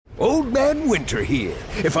Old Man Winter here.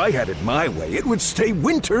 If I had it my way, it would stay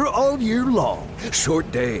winter all year long.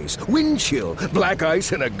 Short days, wind chill, black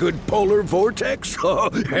ice, and a good polar vortex.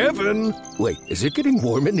 Oh, heaven. Wait, is it getting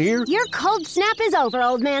warm in here? Your cold snap is over,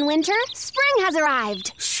 Old Man Winter. Spring has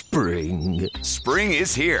arrived. Spring. Spring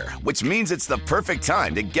is here, which means it's the perfect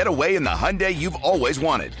time to get away in the Hyundai you've always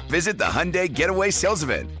wanted. Visit the Hyundai Getaway Sales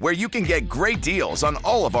Event, where you can get great deals on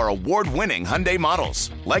all of our award-winning Hyundai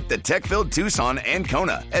models, like the tech-filled Tucson and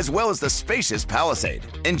Kona, as well as the spacious Palisade.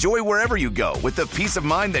 Enjoy wherever you go with the peace of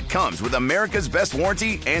mind that comes with America's best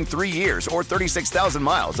warranty and 3 years or 36,000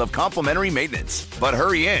 miles of complimentary maintenance. But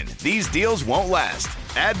hurry in, these deals won't last.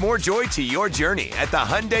 Add more joy to your journey at the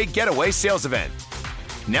Hyundai Getaway Sales Event.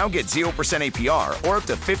 Now get 0% APR or up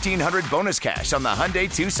to $1,500 bonus cash on the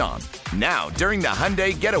Hyundai Tucson. Now, during the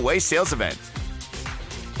Hyundai Getaway Sales Event.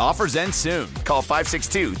 Offers end soon. Call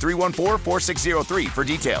 562-314-4603 for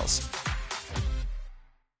details.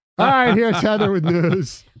 All right, here's Heather with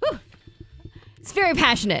news. It's very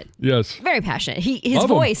passionate. Yes. Very passionate. His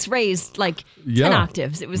voice raised like 10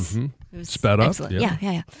 octaves. It was... It was sped up. Excellent.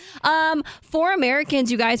 Yeah. 4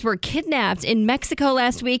 Americans, you guys, were kidnapped in Mexico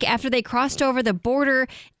last week after they crossed over the border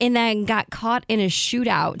and then got caught in a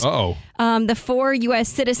shootout. Uh-oh. The 4 U.S.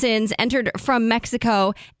 citizens entered from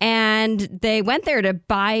Mexico and they went there to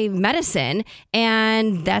buy medicine.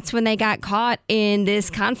 And that's when they got caught in this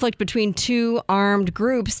conflict between 2 armed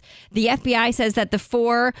groups. The FBI says that the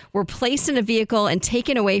 4 were placed in a vehicle and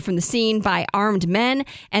taken away from the scene by armed men.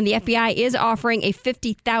 And the FBI is offering a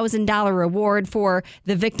 $50,000 reward for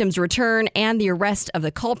the victim's return and the arrest of the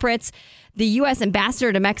culprits. The U.S.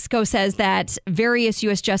 ambassador to Mexico says that various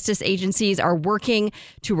U.S. justice agencies are working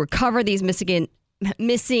to recover these missing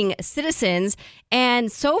citizens.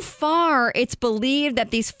 And so far, it's believed that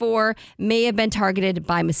these 4 may have been targeted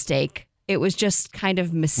by mistake. It was just kind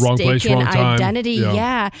of mistaken wrong place, wrong time. Identity.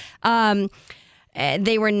 Yeah.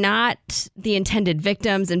 They were not the intended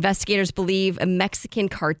victims. Investigators believe a Mexican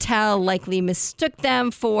cartel likely mistook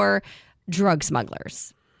them for drug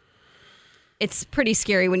smugglers. It's pretty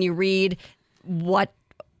scary when you read what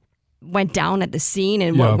went down at the scene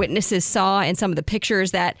and what witnesses saw and some of the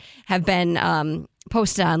pictures that have been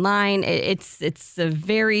posted online. It's a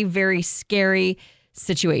very, very scary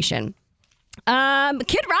situation.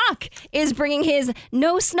 Kid Rock is bringing his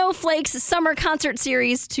No Snowflakes summer concert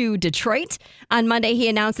series to Detroit. On Monday, he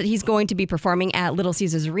announced that he's going to be performing at Little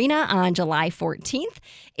Caesars Arena on July 14th.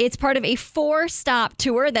 It's part of a 4-stop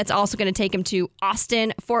tour that's also going to take him to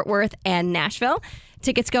Austin, Fort Worth, and Nashville.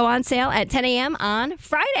 Tickets go on sale at 10 a.m. on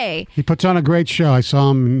Friday. He puts on a great show. I saw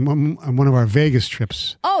him on one of our Vegas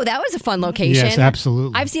trips. Oh, that was a fun location. Yes,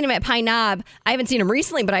 absolutely. I've seen him at Pine Knob. I haven't seen him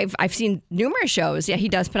recently, but I've seen numerous shows. Yeah, he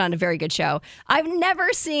does put on a very good show. I've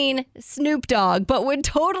never seen Snoop Dogg, but would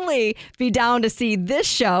totally be down to see this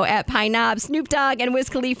show at Pine Knob. Snoop Dogg and Wiz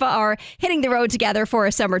Khalifa are hitting the road together for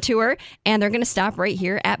a summer tour, and they're going to stop right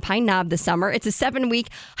here at Pine Knob this summer. It's a 7-week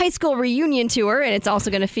high school reunion tour, and it's also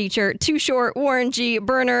going to feature Too Short, Warren G,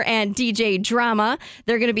 Burner, and DJ Drama.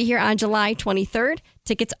 They're going to be here on July 23rd.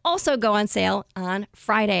 Tickets also go on sale on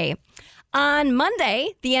Friday. On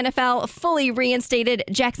Monday, the NFL fully reinstated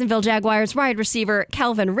Jacksonville Jaguars wide receiver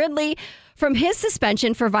Calvin Ridley from his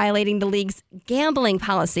suspension for violating the league's gambling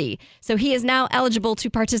policy. So he is now eligible to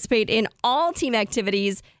participate in all team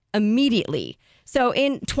activities immediately. So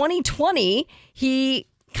in 2020, he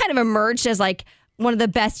kind of emerged as like one of the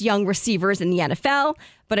best young receivers in the NFL.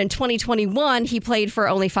 But in 2021, he played for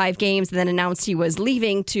only 5 games and then announced he was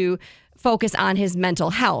leaving to focus on his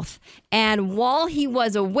mental health. And while he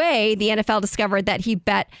was away, the NFL discovered that he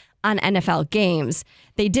bet on NFL games.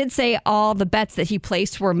 They did say all the bets that he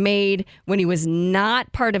placed were made when he was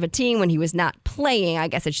not part of a team, when he was not playing, I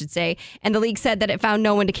guess I should say. And the league said that it found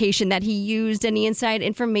no indication that he used any inside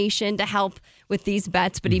information to help with these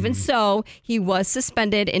bets. But even so, he was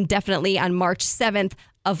suspended indefinitely on March 7th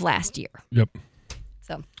of last year. Yep.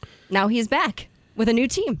 So now he's back with a new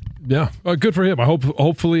team. Yeah, good for him.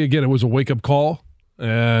 Hopefully, again, it was a wake-up call,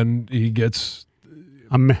 and he gets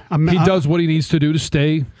he does what he needs to do to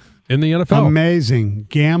stay in the NFL. Amazing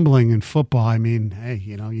gambling in football. I mean, hey,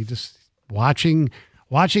 you just watching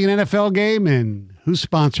an NFL game, and who's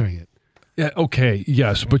sponsoring it? Yeah, okay,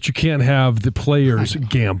 yes, but you can't have the players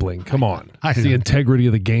gambling. Come on. It's the integrity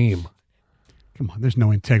of the game. Come on, there's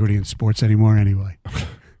no integrity in sports anymore anyway.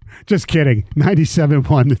 Just kidding.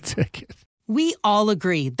 97.1 The Ticket. We all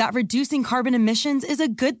agree that reducing carbon emissions is a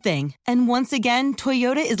good thing. And once again,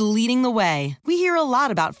 Toyota is leading the way. We hear a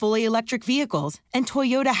lot about fully electric vehicles, and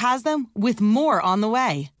Toyota has them with more on the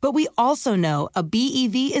way. But we also know a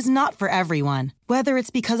BEV is not for everyone, whether it's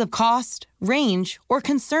because of cost, range, or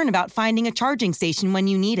concern about finding a charging station when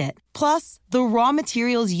you need it. Plus, the raw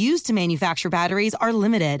materials used to manufacture batteries are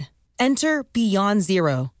limited. Enter Beyond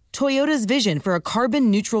Zero, Toyota's vision for a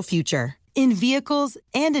carbon-neutral future. In vehicles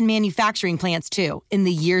and in manufacturing plants, too, in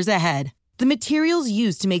the years ahead. The materials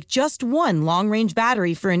used to make just one long-range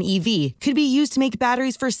battery for an EV could be used to make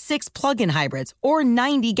batteries for 6 plug-in hybrids or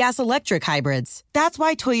 90 gas-electric hybrids. That's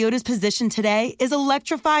why Toyota's position today is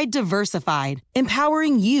electrified, diversified,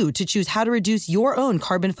 empowering you to choose how to reduce your own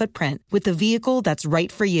carbon footprint with the vehicle that's right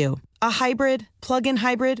for you. A hybrid, plug-in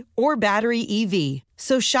hybrid, or battery EV.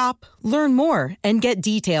 So shop, learn more, and get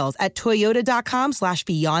details at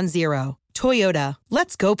toyota.com/beyondzero. Toyota,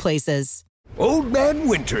 let's go places. Old Man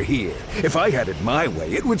Winter here. If I had it my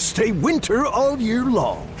way, it would stay winter all year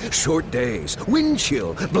long. Short days, wind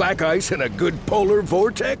chill, black ice, and a good polar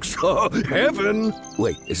vortex. Oh, heaven.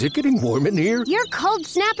 Wait, is it getting warm in here? Your cold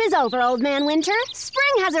snap is over, Old Man Winter.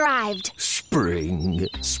 Spring has arrived. Spring.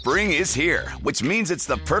 Spring is here, which means it's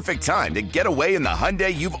the perfect time to get away in the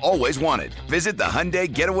Hyundai you've always wanted. Visit the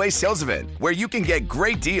Hyundai Getaway Sales Event, where you can get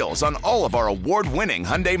great deals on all of our award-winning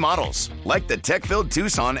Hyundai models, like the tech-filled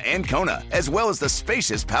Tucson and Kona, as well as the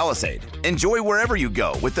spacious Palisade. Enjoy wherever you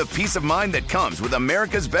go with the peace of mind that comes with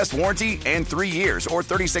America's best warranty and 3 years or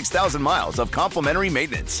 36,000 miles of complimentary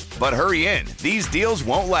maintenance. But hurry in, these deals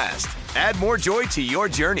won't last. Add more joy to your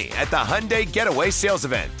journey at the Hyundai Getaway Sales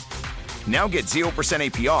Event. Now get 0%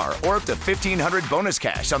 APR or up to $1,500 bonus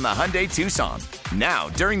cash on the Hyundai Tucson. Now,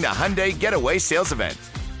 during the Hyundai Getaway Sales Event.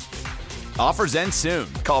 Offers end soon.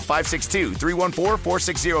 Call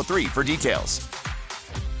 562-314-4603 for details.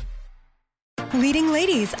 Leading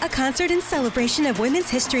Ladies, a concert in celebration of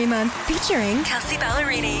Women's History Month featuring Kelsea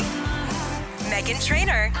Ballerini, Meghan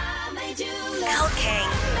Trainor, Elle King,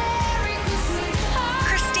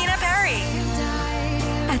 Christina Perri.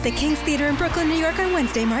 At the King's Theater in Brooklyn, New York on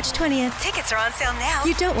Wednesday, March 20th. Tickets are on sale now.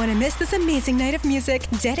 You don't want to miss this amazing night of music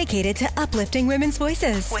dedicated to uplifting women's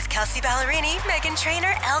voices. With Kelsea Ballerini, Meghan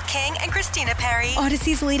Trainor, Elle King, and Christina Perri.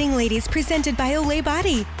 Odyssey's Leading Ladies, presented by Olay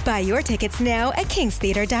Body. Buy your tickets now at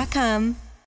kingstheater.com.